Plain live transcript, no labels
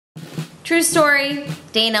True story,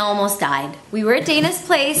 Dana almost died. We were at Dana's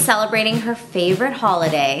place celebrating her favorite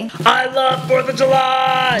holiday. I love 4th of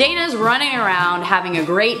July! Dana's running around having a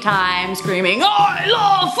great time screaming, I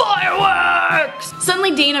love fireworks!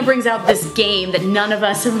 Suddenly Dana brings out this game that none of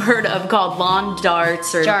us have heard of called lawn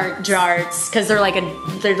darts or jarts, because they're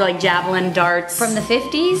like javelin darts. From the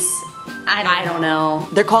 50s? I don't know.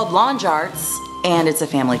 They're called lawn jarts, and it's a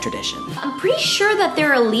family tradition. I'm pretty sure that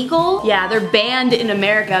they're illegal. Yeah, they're banned in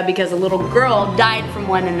America because a little girl died from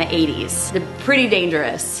one in the 80s. They're pretty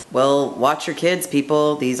dangerous. Well, watch your kids,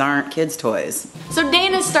 people. These aren't kids' toys. So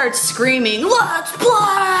Dana starts screaming, let's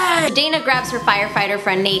play! Dana grabs her firefighter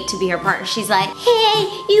friend Nate to be her partner. She's like, hey,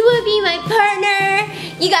 you wanna be my partner?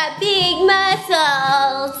 You got big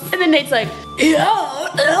muscles. And then Nate's like, yeah,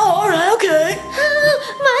 alright, okay.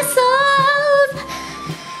 Muscles.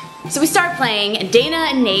 So we start playing, and Dana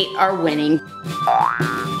and Nate are winning.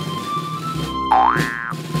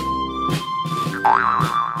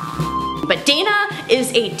 But Dana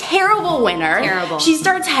is a terrible winner. Terrible. She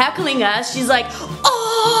starts heckling us. She's like,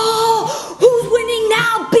 oh, who's winning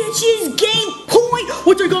now, bitches? Game point.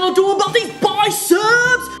 What they gonna do about these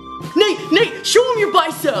biceps? Nate, show him your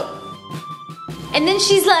bicep. And then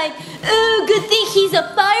she's like, oh, good thing he's a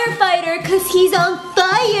firefighter because he's on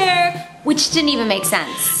fire. Which didn't even make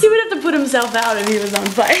sense. He would have to put himself out if he was on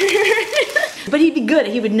fire. But he'd be good.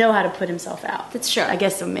 He would know how to put himself out. That's true. I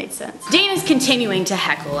guess it made sense. Dana's continuing to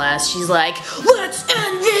heckle us. She's like, let's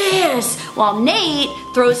end this! While Nate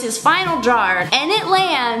throws his final jar and it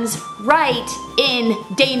lands right in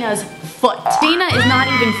Dana's foot. Dana is not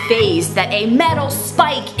even fazed that a metal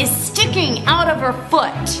spike is sticking out of her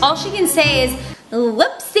foot. All she can say is,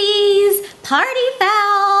 whoopsies, party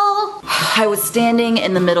foul. I was standing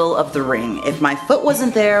in the middle of the ring. If my foot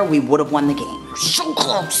wasn't there, we would have won the game. We're so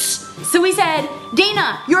close. So we said,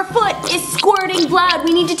 Dana, your foot is squirting blood.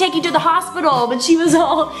 We need to take you to the hospital. But she was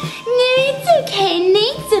all, no, it's okay.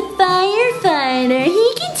 Nate's a firefighter.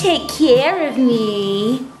 He can take care of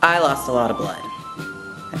me. I lost a lot of blood.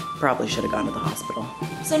 I probably should have gone to the hospital.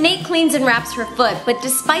 So Nate cleans and wraps her foot, but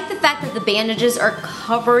despite the fact that the bandages are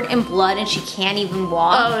covered in blood and she can't even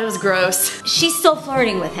walk, Oh, it was gross. she's still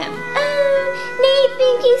flirting with him. Nate,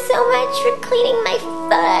 thank you so much for cleaning my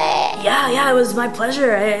foot. Yeah, it was my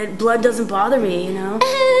pleasure. Blood doesn't bother me, you know?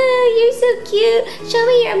 Oh, you're so cute. Show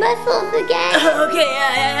me your muscles again. Okay,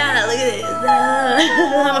 yeah, look at this.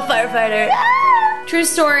 I'm a firefighter. True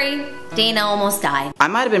story, Dana almost died. I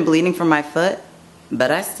might have been bleeding from my foot,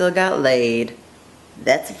 but I still got laid.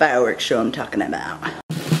 That's a fireworks show I'm talking about.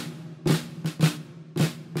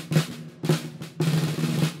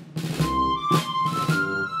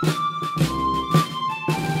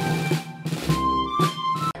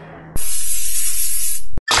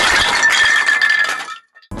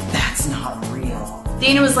 That's not real.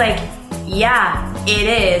 Dana was like, yeah, it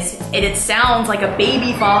is. And it sounds like a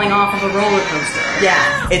baby falling off of a roller coaster.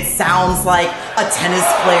 Yeah, it sounds like a tennis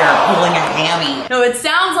player pulling a hammy. No, it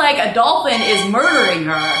sounds like a dolphin is murdering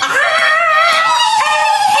her.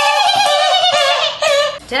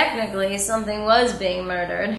 Technically, something was being murdered.